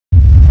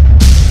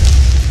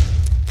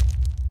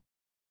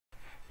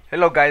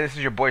Hello guys, this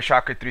is your boy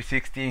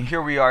Shocker360 and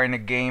here we are in a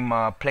game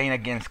playing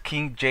against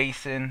King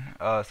Jason.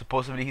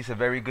 Supposedly he's a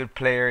very good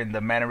player in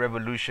the Madden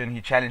Revolution. He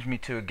challenged me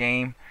to a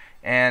game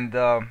and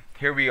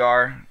here we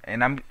are,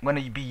 and I'm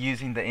going to be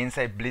using the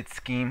inside blitz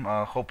scheme.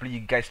 Hopefully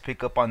you guys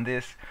pick up on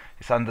this.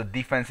 It's on the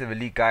defensive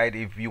elite guide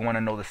if you want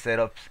to know the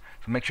setups,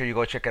 so make sure you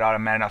go check it out at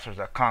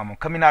MaddenOutsource.com. I'm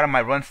coming out of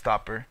my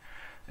Runstopper,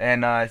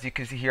 and as you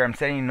can see here I'm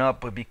setting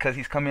up, but because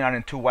he's coming out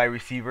in two wide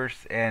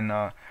receivers, and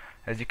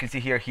as you can see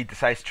here he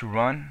decides to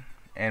run,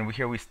 and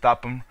we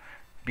stop him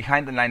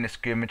behind the line of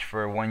scrimmage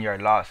for a 1-yard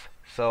loss.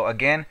 So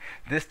again,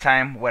 this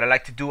time what I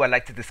like to do, I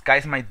like to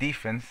disguise my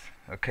defense,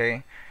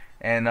 okay?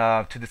 And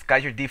to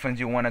disguise your defense,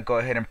 you want to go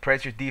ahead and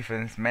press your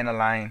defense, man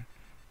align,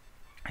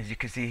 as you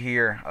can see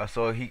here.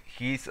 So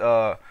he's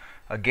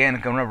again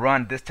gonna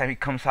run. This time he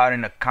comes out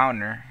in a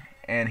counter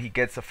and he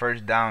gets the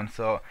first down.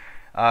 So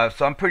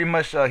I'm pretty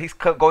much he's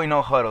going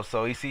no huddle.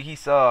 So you see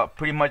he's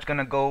pretty much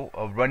gonna go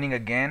running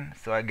again.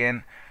 So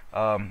again,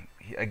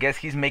 I guess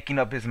he's making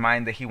up his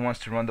mind that he wants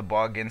to run the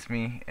ball against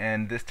me,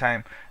 and this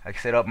time I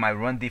set up my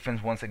run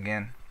defense once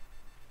again,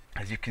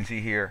 as you can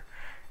see here,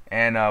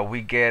 and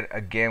we get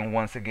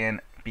once again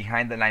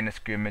behind the line of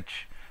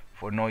scrimmage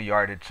for no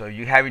yardage. So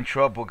you're having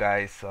trouble,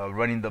 guys,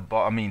 running the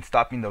ball,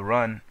 stopping the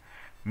run,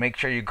 make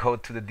sure you go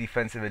to the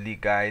defensive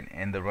elite guide,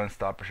 and the run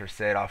stoppers are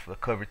set off the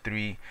cover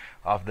 3,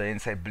 off the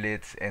inside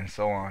blitz, and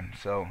so on.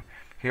 So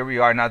here we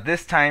are. Now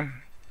this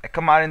time I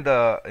come out in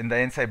the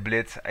inside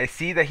blitz. I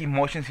see that he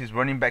motions his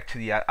running back to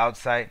the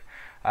outside,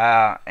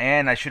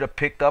 and I should have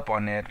picked up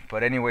on it,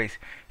 but anyways,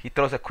 he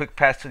throws a quick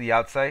pass to the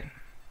outside.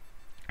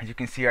 As you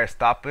can see, I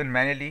stop him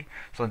manually.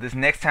 So this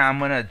next time I'm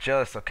gonna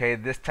adjust, okay?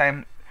 This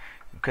time,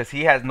 because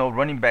he has no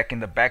running back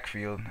in the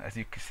backfield, as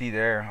you can see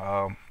there,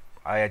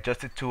 I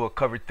adjusted to a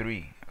cover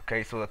 3.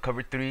 Okay, so the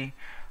cover 3,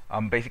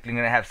 I'm basically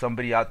gonna have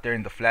somebody out there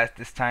in the flats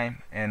this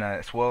time, and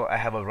as well I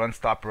have a run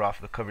stopper off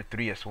the cover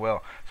 3 as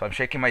well. So I'm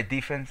shaking my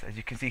defense. As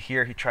you can see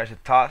here, he tries to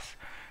toss,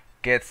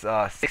 gets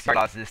 6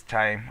 yards this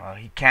time.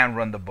 He can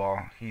run the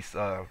ball. He's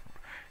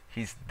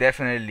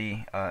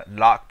definitely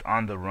locked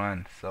on the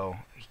run, so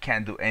he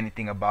can't do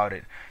anything about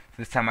it.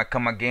 This time I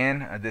come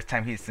again. This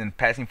time he's in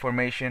passing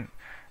formation.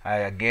 I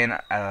again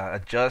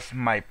adjust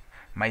my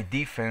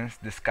defense,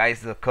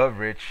 disguise the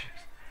coverage,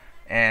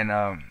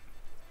 and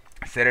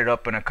set it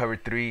up in a cover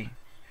 3.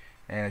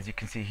 And as you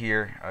can see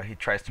here, he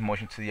tries to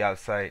motion to the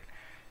outside,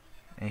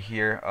 and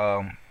here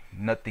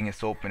nothing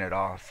is open at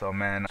all. So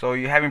man, so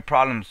you're having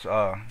problems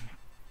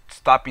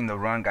stopping the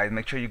run, guys,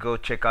 make sure you go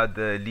check out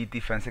the elite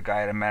defensive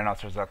guide at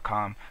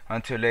MaddenOutsource.com.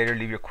 Until later,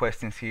 leave your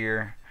questions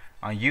here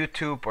on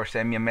YouTube or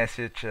send me a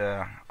message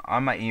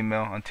on my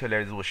email. Until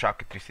later, this was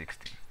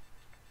Shocker360.